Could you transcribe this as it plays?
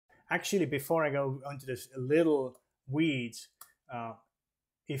actually, before I go onto this little weeds,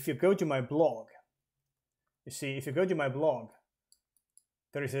 if you go to my blog, you see, if you go to my blog,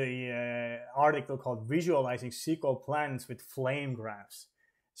 there is a article called "Visualizing SQL Plans with FlameGraphs."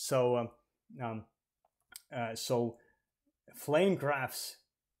 So, so FlameGraphs,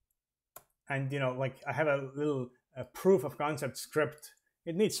 and like I have a little proof of concept script.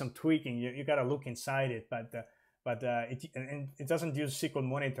 It needs some tweaking. You gotta look inside it, but it doesn't use SQL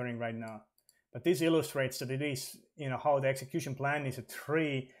monitoring right now. But this illustrates that it is, how the execution plan is a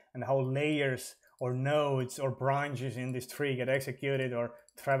tree, and how layers or nodes or branches in this tree get executed or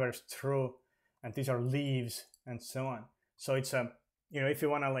traversed through, and these are leaves and so on. So it's if you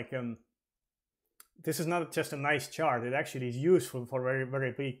want to this is not just a nice chart. It actually is useful for very,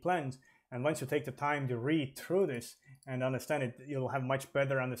 very big plans. And once you take the time to read through this and understand it, you'll have much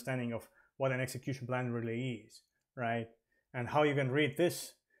better understanding of what an execution plan really is, right? And how you can read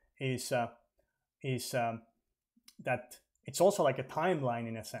this is that it's also like a timeline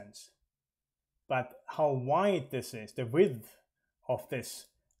in a sense. But how wide this is, the width of this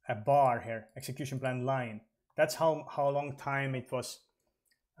bar here, execution plan line, that's how long time it was,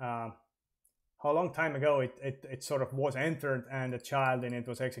 how long time ago it sort of was entered and a child in it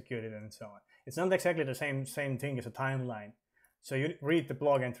was executed and so on. It's not exactly the same thing as a timeline. So you read the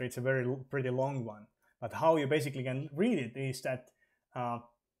blog entry, it's a pretty long one. But how you basically can read it is that,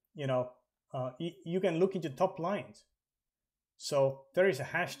 you can look into top lines. So there is a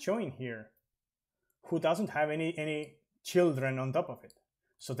hash join here who doesn't have any children on top of it.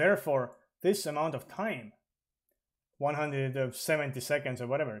 So therefore, this amount of time, 170 seconds or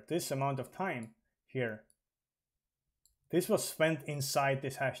whatever, this amount of time here, this was spent inside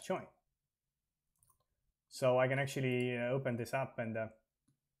this hash join. So I can actually open this up, and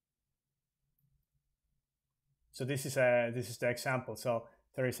so this is the example. So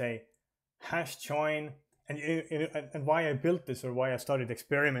there is a hash join, and why I built this, or why I started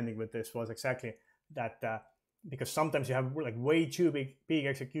experimenting with this, was exactly that, because sometimes you have like way too big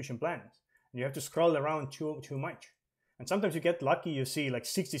execution plans, and you have to scroll around too much. And sometimes you get lucky, you see like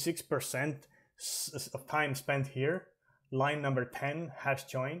 66% of time spent here, line number 10, hash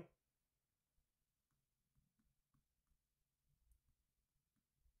join.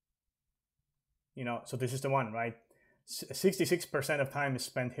 So this is the one, right? 66% of time is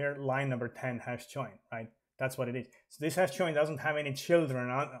spent here, line number 10, hash join, right? That's what it is. So this hash join doesn't have any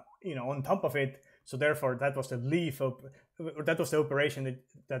children on top of it. So therefore, that was the that was the operation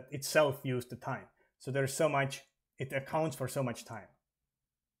that itself used the time. So there's so much, it accounts for so much time.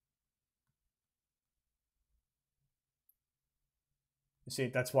 You see,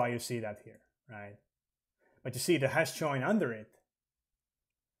 that's why you see that here, right? But you see the hash join under it,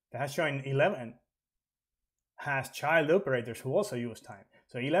 the hash join 11 has child operators who also use time.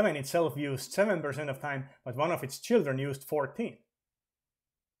 So 11 itself used 7% of time, but one of its children used 14.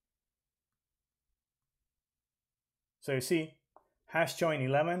 So you see, hash join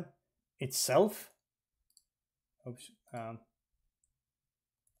 11 itself, so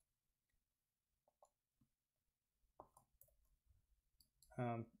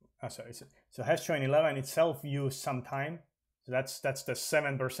hash join 11 itself used some time. So that's the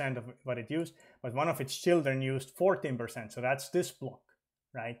 7% of what it used, but one of its children used 14%. So that's this block,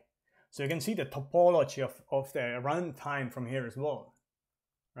 right? So you can see the topology of the runtime from here as well,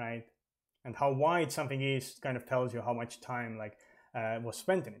 right? And how wide something is kind of tells you how much time was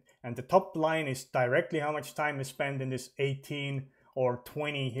spent in it. And the top line is directly how much time is spent in this 18 or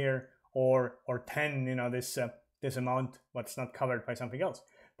 20 here, or 10, this amount, what's not covered by something else.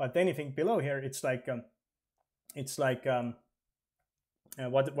 But anything below here, it's like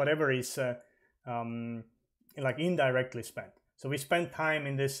whatever is like indirectly spent. So we spent time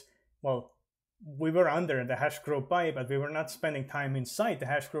in this, well, we were under the hash group by, but we were not spending time inside the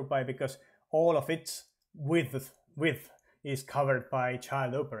hash group by, because all of its width is covered by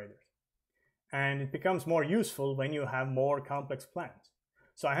child operators. And it becomes more useful when you have more complex plans.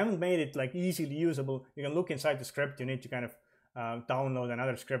 So I haven't made it like easily usable. You can look inside the script. You need to kind of download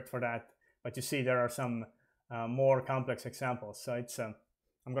another script for that. But you see there are some more complex examples. So it's I'm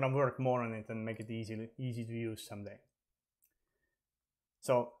gonna work more on it and make it easy to use someday.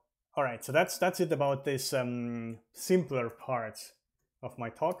 So all right, so that's it about this simpler parts of my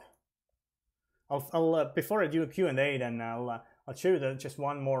talk. I'll before I do a Q&A, then I'll show you just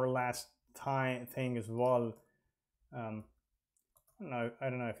one more last thing as well. I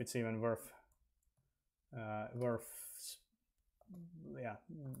don't know if it's even worth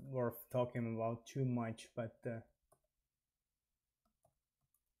talking about too much, but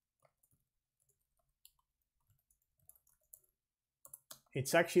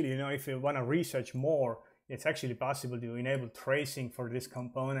it's actually, you know, if you want to research more, it's actually possible to enable tracing for this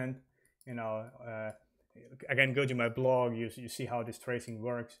component. You know, again, go to my blog, you see how this tracing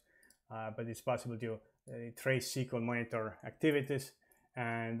works, but it's possible to trace SQL monitor activities.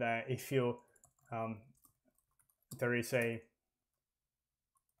 And if you, there is a,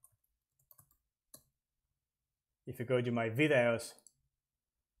 if you go to my videos,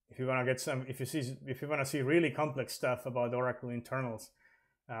 if you want to get some, if you want to see really complex stuff about Oracle internals,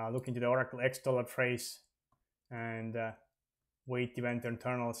 look into the Oracle $X trace and wait event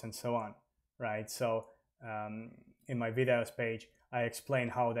internals and so on, right? So in my videos page, I explain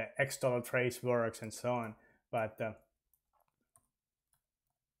how the $X trace works and so on, but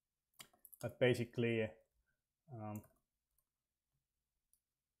basically,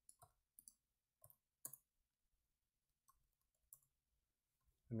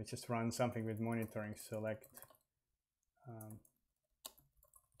 let me just run something with monitoring select.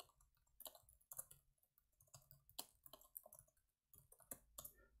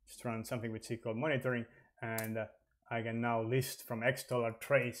 Just run something with SQL monitoring, and I can now list from $X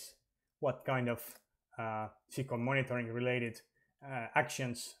trace what kind of SQL monitoring related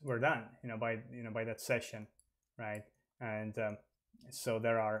actions were done, by that session, right? And so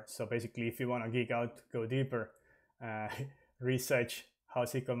there are, so basically, if you want to geek out, go deeper, research how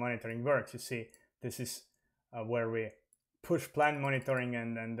SQL monitoring works. You see, this is where we push plan monitoring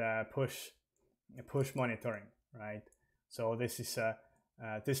and push monitoring, right? So this is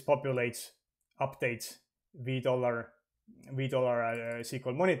this updates $V$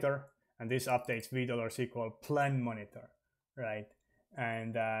 SQL monitor, and this updates $V$ SQL plan monitor, right?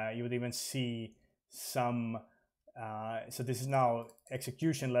 And you would even see some. So this is now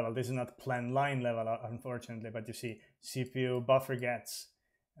execution level. This is not plan line level, unfortunately, but you see CPU buffer gets,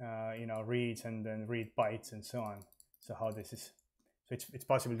 reads and then read bytes and so on. So how this is, so it's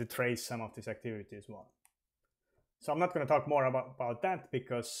possible to trace some of this activity as well. So I'm not going to talk more about that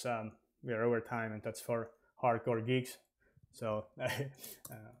because we are over time, and that's for hardcore geeks. So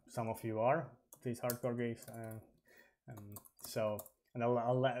some of you are these hardcore geeks. So, and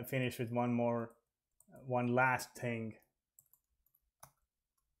I'll finish with one last thing.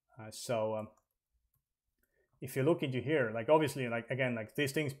 If you look into here, like obviously, like again, like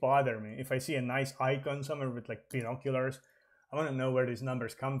these things bother me. If I see a nice icon somewhere with like binoculars, I want to know where these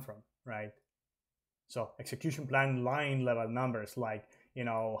numbers come from, right? So execution plan line level numbers, like,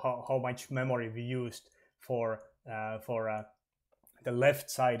 how much memory we used for the left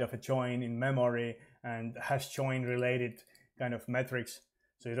side of a join in memory, and hash join related kind of metrics.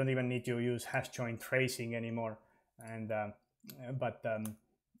 So you don't even need to use hash join tracing anymore. And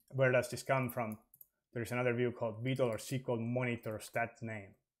where does this come from? There's another view called $V$ SQL monitor stat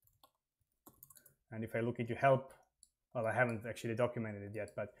name. And if I look into help, well, I haven't actually documented it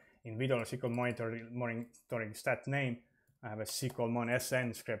yet, but in $V$ SQL monitoring stat name, I have a SQLmon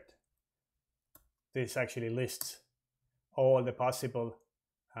SN script. This actually lists all the possible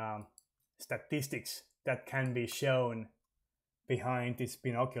statistics that can be shown behind these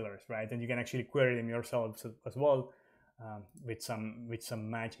binoculars, right? And you can actually query them yourselves as well, with some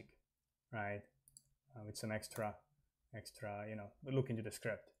magic, right? With some extra, look into the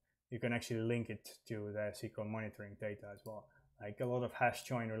script. You can actually link it to the SQL monitoring data as well, like a lot of hash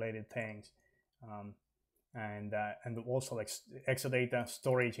join related things, and also like Exadata,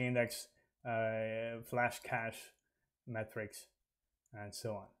 storage index, flash cache metrics, and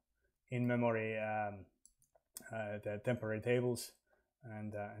so on. In memory, the temporary tables,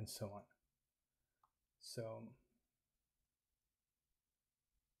 and so on. So,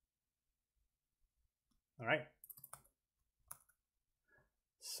 all right.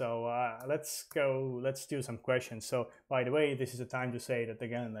 So let's do some questions. So by the way, this is a time to say that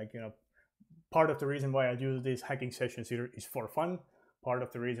again, like, part of the reason why I do these hacking sessions is for fun. Part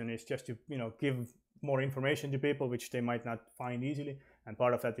of the reason is just to, give more information to people, which they might not find easily. And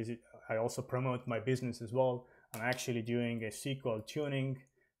part of that is I also promote my business as well. I'm actually doing a SQL tuning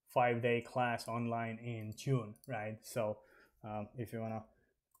 5-day class online in June, right? So if you want to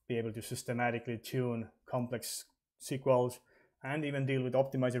be able to systematically tune complex SQLs and even deal with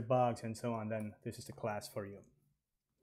optimizer bugs and so on, then this is the class for you.